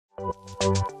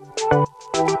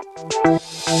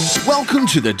Welcome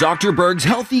to the Dr. Berg's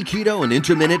Healthy Keto and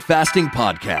Intermittent Fasting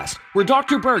Podcast, where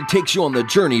Dr. Berg takes you on the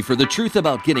journey for the truth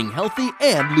about getting healthy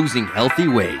and losing healthy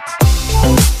weight.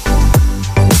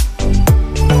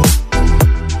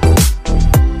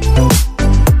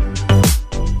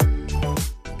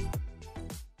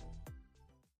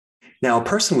 Now, a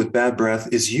person with bad breath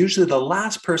is usually the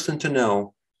last person to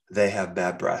know they have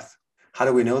bad breath. How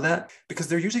do we know that? Because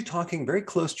they're usually talking very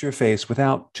close to your face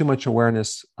without too much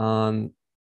awareness on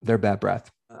their bad breath.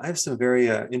 I have some very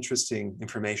interesting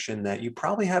information that you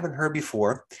probably haven't heard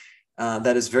before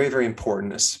that is very, very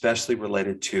important, especially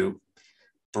related to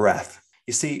breath.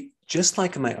 You see, just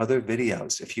like in my other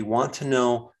videos, if you want to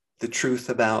know the truth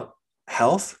about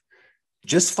health,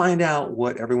 just find out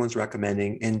what everyone's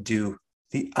recommending and do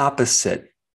the opposite,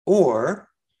 or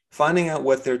finding out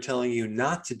what they're telling you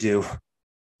not to do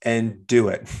and do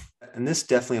it. And this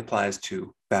definitely applies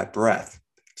to bad breath.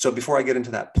 So before I get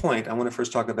into that point, I want to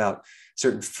first talk about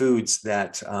certain foods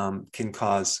that can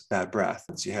cause bad breath.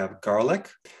 So you have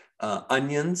garlic,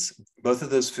 onions. Both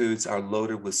of those foods are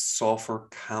loaded with sulfur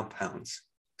compounds.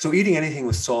 So eating anything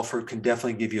with sulfur can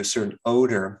definitely give you a certain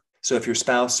odor. So if your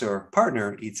spouse or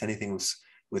partner eats anything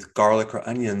with garlic or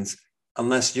onions,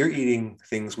 unless you're eating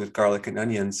things with garlic and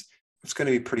onions, it's going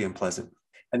to be pretty unpleasant.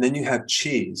 And then you have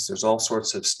cheese. There's all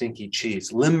sorts of stinky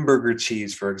cheese. Limburger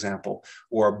cheese, for example,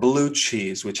 or blue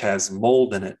cheese, which has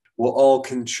mold in it, will all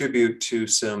contribute to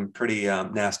some pretty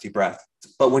nasty breath.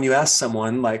 But when you ask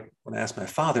someone, like when I asked my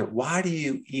father, why do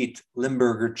you eat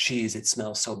Limburger cheese? It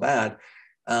smells so bad.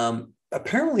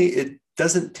 Apparently, it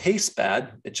doesn't taste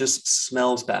bad. It just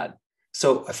smells bad.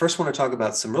 So I first want to talk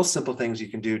about some real simple things you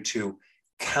can do to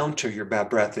counter your bad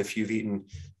breath if you've eaten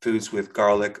foods with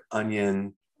garlic,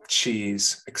 onion,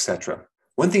 cheese, etc.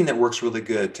 One thing that works really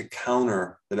good to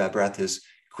counter the bad breath is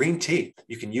green tea.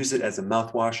 You can use it as a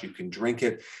mouthwash. You can drink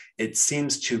it. It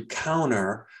seems to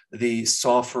counter the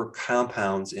sulfur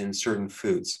compounds in certain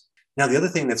foods. Now, the other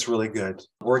thing that's really good,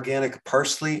 organic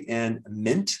parsley and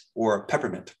mint or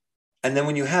peppermint. And then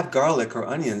when you have garlic or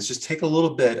onions, just take a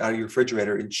little bit out of your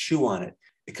refrigerator and chew on it.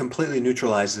 It completely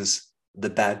neutralizes the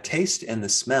bad taste and the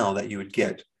smell that you would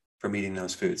get from eating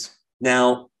those foods.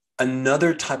 Now,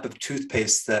 another type of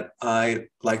toothpaste that I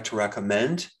like to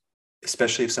recommend,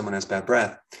 especially if someone has bad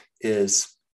breath,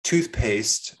 is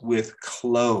toothpaste with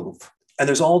clove. And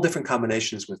there's all different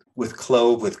combinations with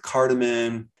clove, with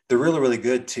cardamom. They're really, really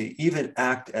good to even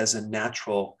act as a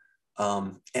natural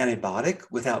antibiotic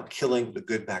without killing the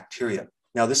good bacteria.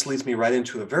 Now, this leads me right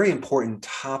into a very important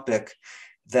topic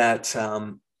that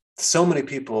so many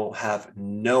people have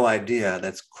no idea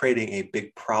that's creating a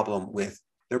big problem with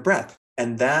their breath.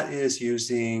 And that is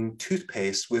using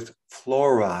toothpaste with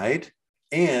fluoride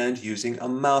and using a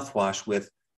mouthwash with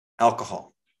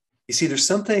alcohol. You see, there's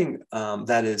something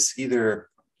that is either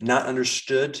not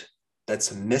understood,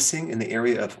 that's missing in the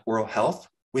area of oral health,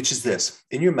 which is this.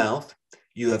 In your mouth,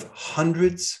 you have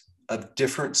hundreds of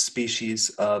different species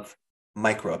of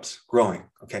microbes growing,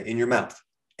 in your mouth.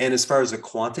 And as far as the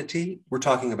quantity, we're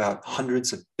talking about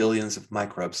hundreds of billions of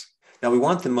microbes. Now, we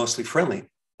want them mostly friendly,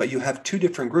 but you have two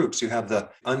different groups. You have the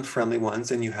unfriendly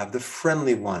ones and you have the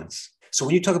friendly ones. So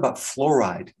when you talk about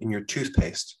fluoride in your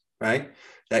toothpaste, right,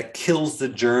 that kills the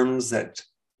germs that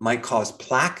might cause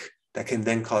plaque, that can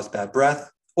then cause bad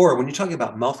breath. Or when you're talking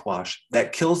about mouthwash,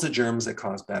 that kills the germs that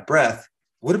cause bad breath.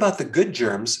 What about the good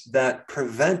germs that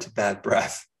prevent bad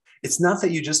breath? It's not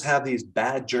that you just have these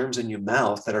bad germs in your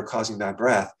mouth that are causing bad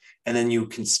breath, and then you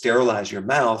can sterilize your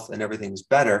mouth and everything's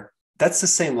better. That's the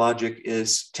same logic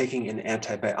as taking an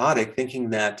antibiotic, thinking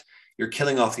that you're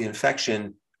killing off the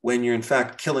infection when you're in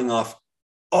fact killing off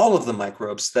all of the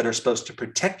microbes that are supposed to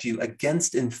protect you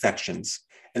against infections.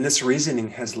 And this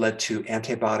reasoning has led to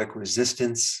antibiotic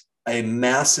resistance, a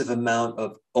massive amount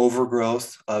of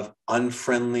overgrowth of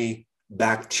unfriendly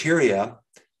bacteria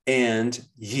and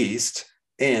yeast,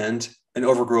 and an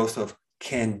overgrowth of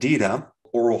candida,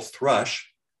 oral thrush,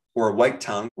 or white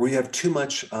tongue, where you have too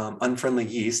much unfriendly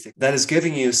yeast that is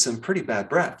giving you some pretty bad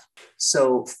breath.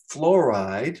 So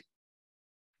fluoride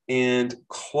and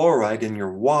chloride in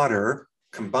your water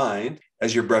combined,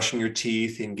 as you're brushing your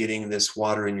teeth and getting this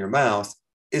water in your mouth,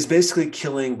 is basically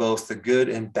killing both the good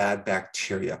and bad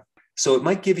bacteria. So it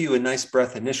might give you a nice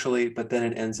breath initially, but then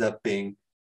it ends up being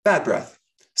bad breath.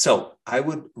 So I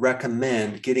would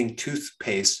recommend getting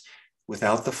toothpaste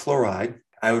without the fluoride.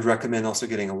 I would recommend also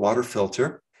getting a water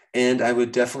filter. And I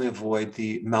would definitely avoid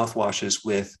the mouthwashes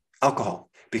with alcohol,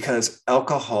 because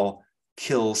alcohol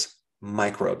kills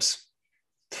microbes.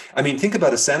 I mean, think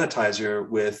about a sanitizer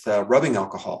with rubbing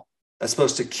alcohol. That's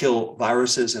supposed to kill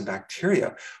viruses and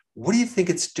bacteria. what do you think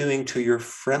it's doing to your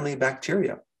friendly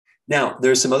bacteria? Now,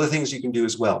 there's some other things you can do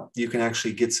as well. You can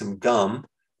actually get some gum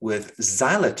with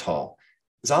xylitol.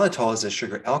 Xylitol is a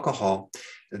sugar alcohol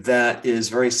that is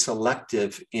very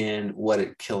selective in what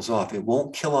it kills off. It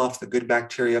won't kill off the good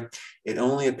bacteria. It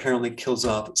only apparently kills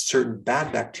off certain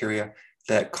bad bacteria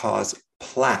that cause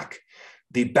plaque.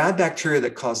 The bad bacteria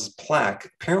that causes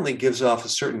plaque apparently gives off a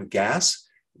certain gas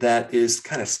that is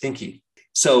kind of stinky.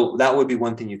 So that would be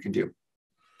one thing you can do.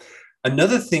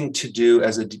 Another thing to do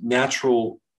as a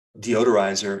natural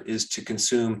deodorizer is to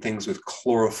consume things with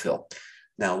chlorophyll.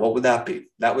 Now, what would that be?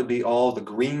 That would be all the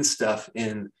green stuff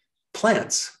in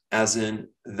plants, as in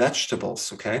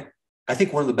vegetables, okay? I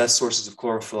think one of the best sources of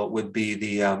chlorophyll would be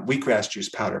the wheatgrass juice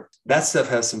powder. That stuff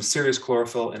has some serious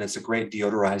chlorophyll, and it's a great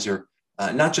deodorizer,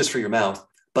 not just for your mouth,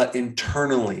 but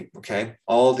internally, okay?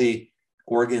 All the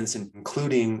organs,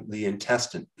 including the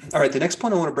intestine. All right, the next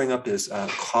point I want to bring up is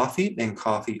coffee and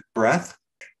coffee breath.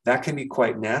 That can be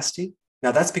quite nasty.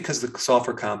 Now, that's because the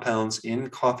sulfur compounds in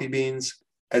coffee beans,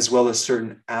 as well as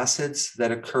certain acids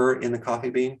that occur in the coffee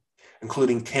bean,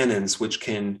 including tannins, which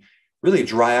can really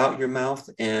dry out your mouth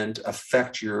and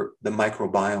affect the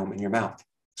microbiome in your mouth.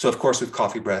 So, of course, with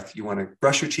coffee breath, you want to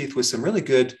brush your teeth with some really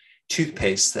good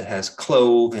toothpaste that has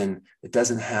clove and it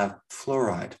doesn't have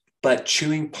fluoride. But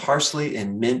chewing parsley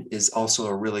and mint is also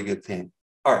a really good thing.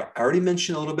 All right, I already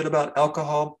mentioned a little bit about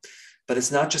alcohol, but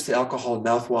it's not just the alcohol in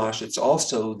mouthwash, it's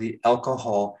also the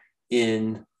alcohol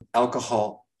in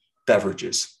alcohol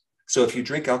beverages. So if you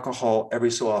drink alcohol every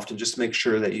so often, just make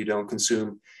sure that you don't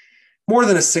consume more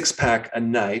than a 6-pack a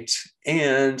night,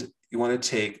 and you want to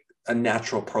take a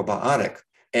natural probiotic.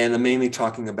 And I'm mainly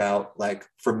talking about like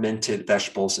fermented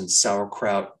vegetables and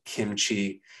sauerkraut,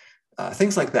 kimchi,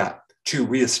 things like that, to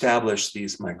reestablish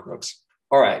these microbes.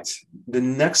 All right, the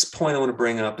next point I want to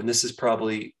bring up, and this is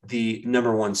probably the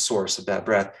number one source of bad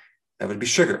breath, that would be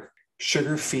sugar.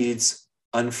 Sugar feeds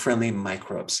unfriendly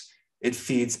microbes. It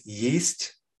feeds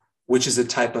yeast, which is a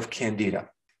type of candida.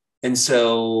 And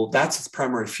so that's its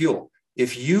primary fuel.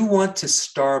 If you want to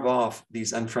starve off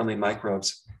these unfriendly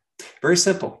microbes, very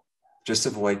simple, just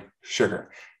avoid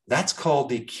sugar. That's called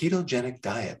the ketogenic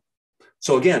diet.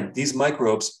 So again, these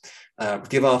microbes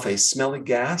give off a smelly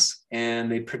gas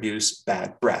and they produce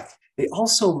bad breath. They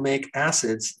also make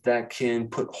acids that can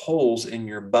put holes in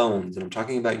your bones. And I'm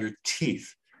talking about your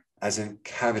teeth, as in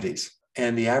cavities.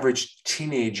 And the average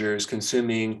teenager is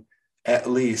consuming at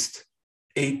least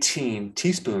 18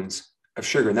 teaspoons of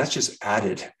sugar. And that's just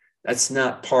added. That's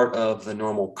not part of the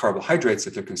normal carbohydrates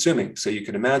that they're consuming. So you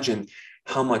can imagine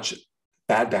how much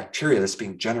bad bacteria that's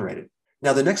being generated.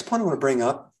 Now, the next point I want to bring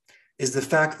up is the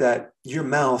fact that your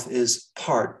mouth is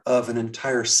part of an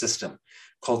entire system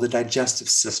called the digestive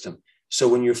system. So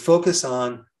when you focus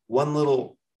on one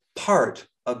little part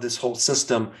of this whole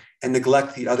system and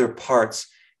neglect the other parts,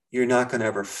 you're not going to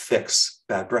ever fix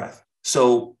bad breath.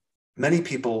 So many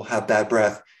people have bad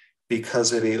breath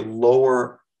because of a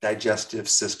lower digestive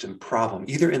system problem,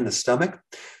 either in the stomach,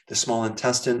 the small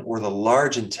intestine, or the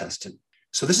large intestine.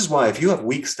 So this is why if you have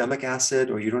weak stomach acid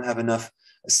or you don't have enough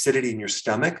acidity in your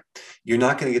stomach, you're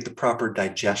not going to get the proper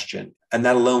digestion. And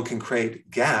that alone can create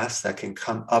gas that can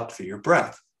come up through your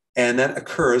breath. And that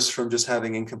occurs from just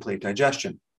having incomplete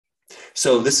digestion.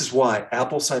 So this is why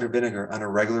apple cider vinegar on a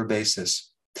regular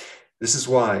basis. This is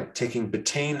why taking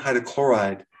betaine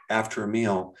hydrochloride after a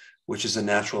meal, which is a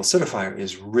natural acidifier,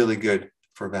 is really good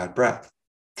for bad breath.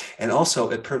 And also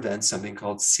it prevents something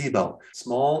called SIBO,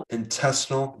 small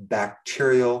intestinal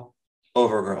bacterial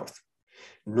overgrowth.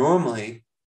 Normally,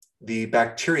 the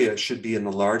bacteria should be in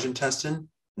the large intestine,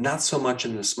 not so much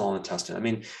in the small intestine. I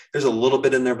mean, there's a little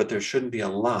bit in there, but there shouldn't be a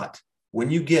lot.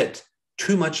 When you get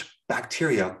too much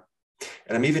bacteria,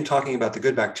 and I'm even talking about the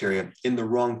good bacteria, in the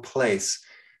wrong place,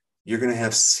 you're going to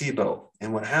have SIBO.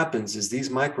 And what happens is these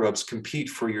microbes compete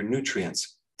for your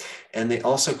nutrients. And they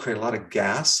also create a lot of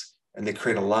gas, and they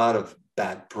create a lot of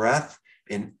bad breath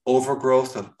and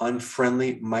overgrowth of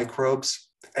unfriendly microbes.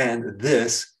 And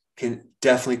this can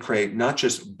definitely create not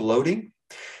just bloating,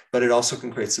 but it also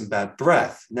can create some bad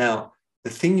breath. Now,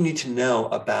 the thing you need to know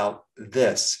about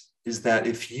this is that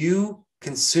if you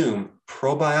consume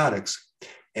probiotics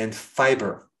and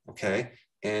fiber, okay,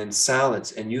 and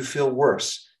salads, and you feel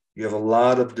worse, you have a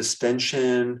lot of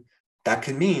distension, that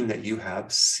can mean that you have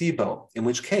SIBO, in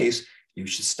which case you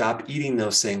should stop eating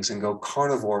those things and go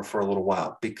carnivore for a little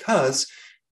while, because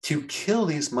to kill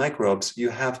these microbes, you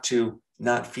have to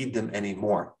not feed them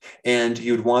anymore. And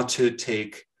you'd want to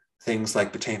take things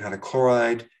like betaine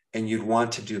hydrochloride, and you'd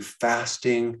want to do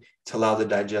fasting to allow the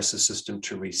digestive system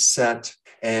to reset.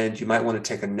 And you might want to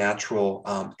take a natural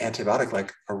antibiotic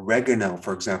like oregano,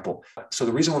 for example. So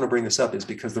the reason I want to bring this up is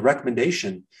because the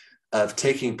recommendation of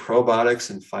taking probiotics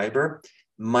and fiber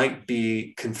might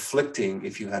be conflicting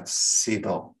if you have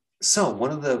SIBO. So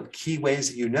one of the key ways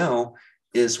that you know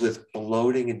is with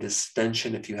bloating and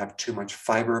distension if you have too much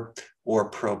fiber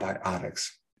or probiotics.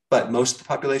 But most of the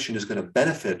population is going to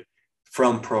benefit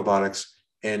from probiotics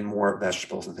and more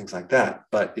vegetables and things like that.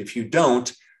 But if you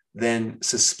don't, then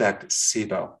suspect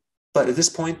SIBO. But at this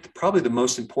point, probably the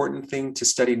most important thing to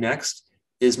study next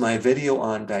is my video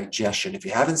on digestion. If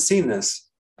you haven't seen this,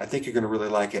 I think you're going to really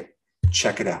like it.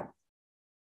 Check it out.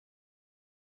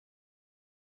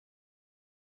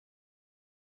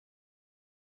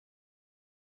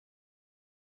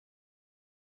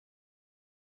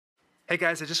 Hey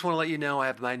guys, I just want to let you know I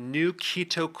have my new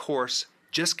keto course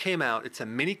just came out. It's a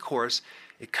mini course.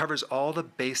 It covers all the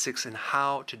basics and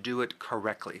how to do it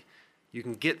correctly. You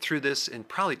can get through this in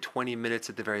probably 20 minutes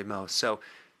at the very most. So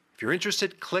if you're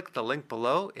interested, click the link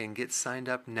below and get signed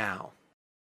up now.